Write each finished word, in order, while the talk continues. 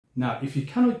Now, if you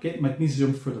cannot get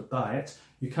magnesium through the diet,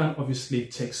 you can obviously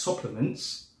take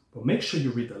supplements, but make sure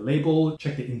you read the label,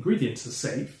 check the ingredients are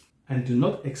safe, and do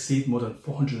not exceed more than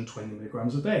 420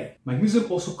 milligrams a day. Magnesium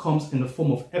also comes in the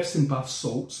form of Epsom bath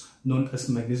salts known as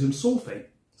magnesium sulfate.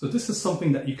 So this is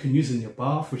something that you can use in your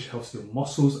bath, which helps your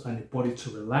muscles and your body to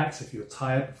relax if you're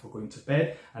tired before going to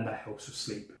bed, and that helps you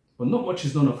sleep. But not much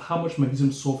is known of how much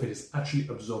magnesium sulfate is actually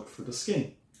absorbed through the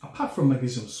skin. Apart from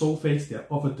magnesium sulfate, there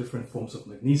are other different forms of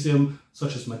magnesium,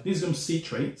 such as magnesium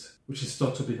citrate, which is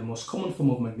thought to be the most common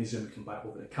form of magnesium you can buy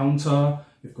over the counter.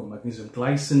 You've got magnesium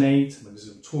glycinate,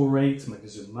 magnesium taurate,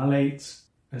 magnesium malate.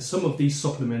 And some of these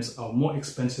supplements are more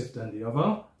expensive than the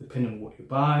other, depending on what you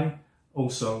buy.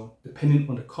 Also, depending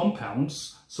on the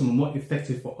compounds, some are more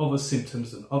effective for other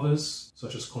symptoms than others,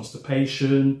 such as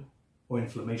constipation or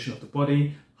inflammation of the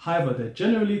body. However, they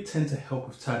generally tend to help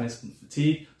with tiredness and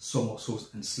fatigue, sore muscles,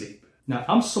 and sleep. Now,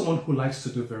 I'm someone who likes to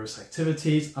do various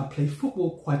activities. I play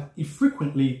football quite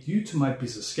infrequently due to my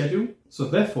busy schedule. So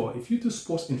therefore, if you do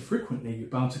sports infrequently, you're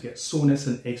bound to get soreness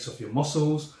and aches of your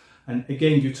muscles. And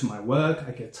again, due to my work,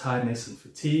 I get tiredness and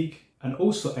fatigue. And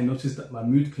also, I notice that my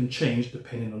mood can change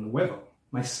depending on the weather.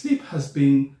 My sleep has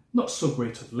been not so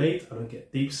great of late. I don't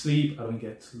get deep sleep. I don't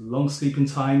get long sleeping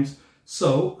times.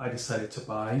 So I decided to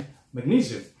buy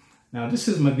magnesium. Now, this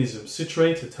is magnesium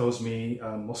citrate. It tells me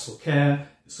muscle care.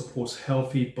 It supports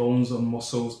healthy bones and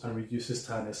muscles and reduces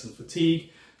tiredness and fatigue.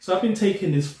 So I've been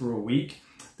taking this for a week.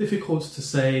 Difficult to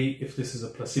say if this is a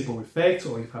placebo effect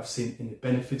or if I've seen any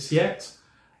benefits yet.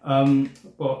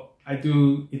 But I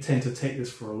do intend to take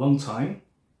this for a long time.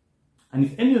 And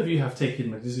if any of you have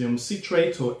taken magnesium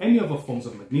citrate or any other forms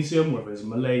of magnesium, whether it's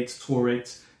malate,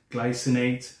 taurate,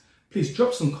 glycinate, please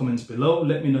drop some comments below.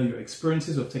 Let me know your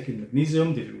experiences of taking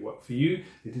magnesium. Did it work for you?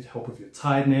 Did it help with your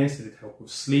tiredness? Did it help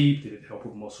with sleep? Did it help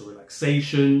with muscle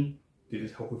relaxation? Did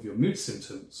it help with your mood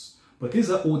symptoms? But these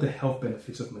are all the health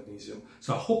benefits of magnesium.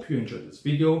 So I hope you enjoyed this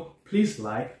video. Please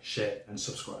like, share, and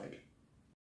subscribe.